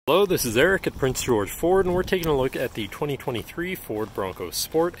Hello, this is Eric at Prince George Ford, and we're taking a look at the 2023 Ford Bronco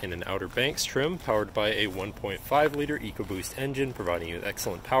Sport in an Outer Banks trim powered by a 1.5-liter EcoBoost engine, providing you with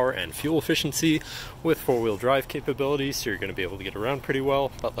excellent power and fuel efficiency with four-wheel drive capabilities, so you're going to be able to get around pretty well.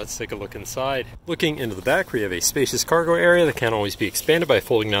 But let's take a look inside. Looking into the back, we have a spacious cargo area that can always be expanded by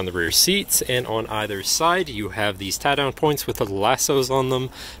folding down the rear seats, and on either side you have these tie-down points with the lassos on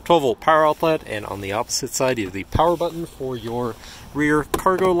them, 12-volt power outlet, and on the opposite side you have the power button for your rear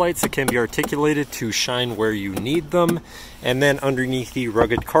cargo lights that can be articulated to shine where you need them. And then underneath the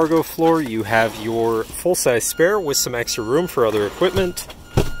rugged cargo floor you have your full-size spare with some extra room for other equipment.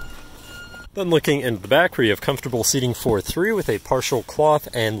 Then looking into the back, where you have comfortable seating for three with a partial cloth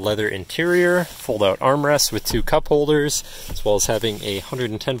and leather interior, fold-out armrests with two cup holders, as well as having a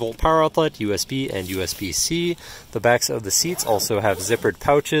 110-volt power outlet, USB and USB-C. The backs of the seats also have zippered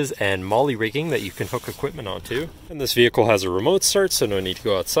pouches and molly rigging that you can hook equipment onto. And this vehicle has a remote start, so no need to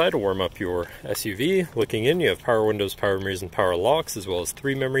go outside to warm up your SUV. Looking in, you have power windows, power mirrors, and power locks, as well as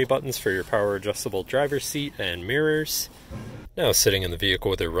 3 memory buttons for your power adjustable driver's seat and mirrors. Now sitting in the vehicle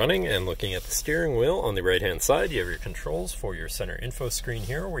with it running and looking at the steering wheel, on the right hand side you have your controls for your center info screen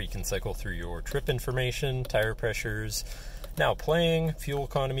here, where you can cycle through your trip information, tire pressures, now playing, fuel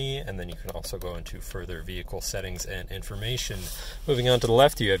economy, and then you can also go into further vehicle settings and information. Moving on to the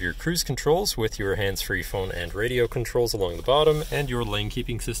left, you have your cruise controls with your hands-free phone and radio controls along the bottom, and your lane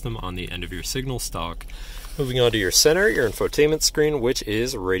keeping system on the end of your signal stock. Moving on to your center, your infotainment screen, which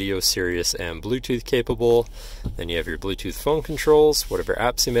is radio, Sirius, and Bluetooth capable. Then you have your Bluetooth phone controls, whatever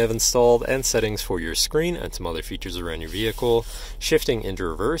apps you may have installed, and settings for your screen, and some other features around your vehicle. Shifting into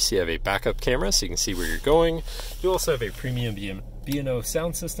reverse, you have a backup camera so you can see where you're going. You also have a premium B&O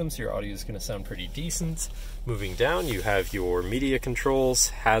sound system, so your audio is going to sound pretty decent. Moving down, you have your media controls,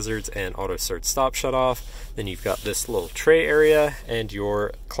 hazards, and auto start stop shut off. Then you've got this little tray area and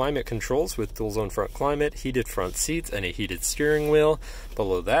your climate controls with dual zone front climate, heated front seats, and a heated steering wheel.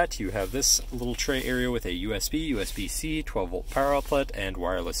 Below that, you have this little tray area with a USB, USB-C, 12-volt power outlet, and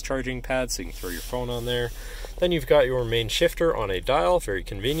wireless charging pad, so you can throw your phone on there. Then you've got your main shifter on a dial, very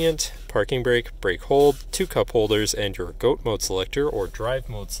convenient, parking brake, brake hold, 2 cup holders, and your GOAT mode selector or drive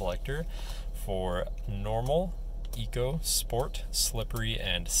mode selector for normal, eco, sport, slippery,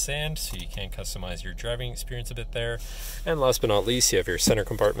 and sand, so you can customize your driving experience a bit there. And last but not least, you have your center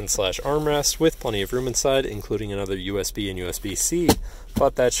compartment / armrest with plenty of room inside, including another USB and USB-C,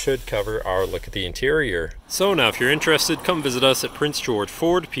 but that should cover our look at the interior. So now if you're interested, come visit us at Prince George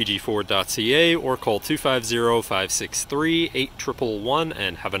Ford, pgford.ca, or call 250-563-8111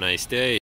 and have a nice day.